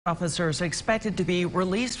Officer is expected to be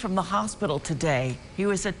released from the hospital today. He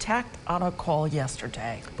was attacked on a call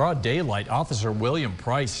yesterday. Broad daylight, Officer William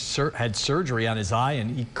Price had surgery on his eye,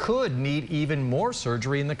 and he could need even more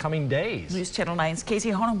surgery in the coming days. News Channel 9's Casey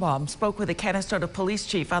Honenbaum spoke with the Canastota Police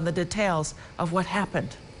Chief on the details of what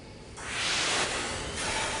happened.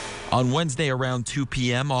 On Wednesday around 2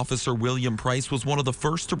 p.m., Officer William Price was one of the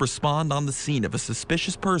first to respond on the scene of a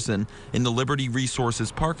suspicious person in the Liberty Resources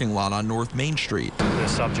parking lot on North Main Street. The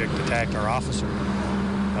subject attacked our officer,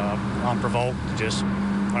 unprovoked, just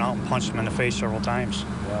went out and punched him in the face several times,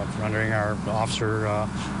 rendering our officer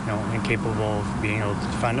incapable of being able to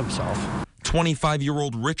defend himself.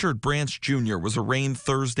 25-year-old Richard Branch Jr. was arraigned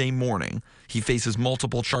Thursday morning. He faces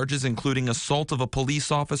multiple charges, including assault of a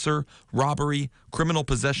police officer, robbery, criminal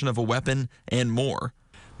possession of a weapon, and more.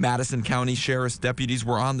 Madison County Sheriff's deputies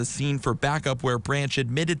were on the scene for backup, where Branch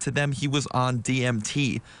admitted to them he was on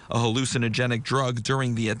DMT, a hallucinogenic drug,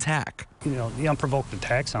 during the attack. The unprovoked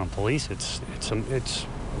attacks on police, it's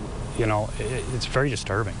very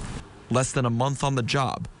disturbing. Less than a month on the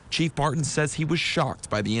job, Chief Barton says he was shocked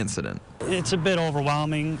by the incident. It's a bit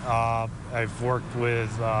overwhelming. I've worked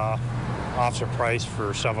with Officer Price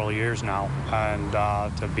for several years now, and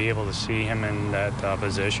to be able to see him in that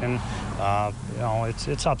position,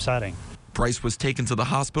 it's upsetting. Price was taken to the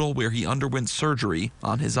hospital, where he underwent surgery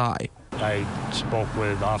on his eye. I spoke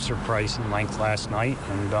with Officer Price in length last night,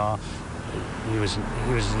 and he was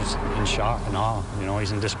in shock and awe.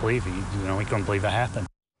 He's in disbelief. He couldn't believe it happened.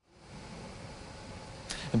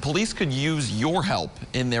 And police could use your help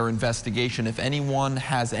in their investigation. If anyone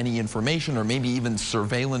has any information or maybe even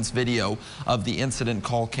surveillance video of the incident,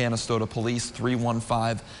 call Canastota Police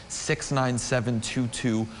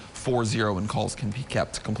 315-697-2240, and calls can be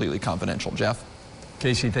kept completely confidential. Jeff?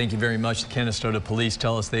 Casey, thank you very much. The Canastota Police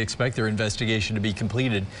tell us they expect their investigation to be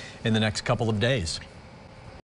completed in the next couple of days.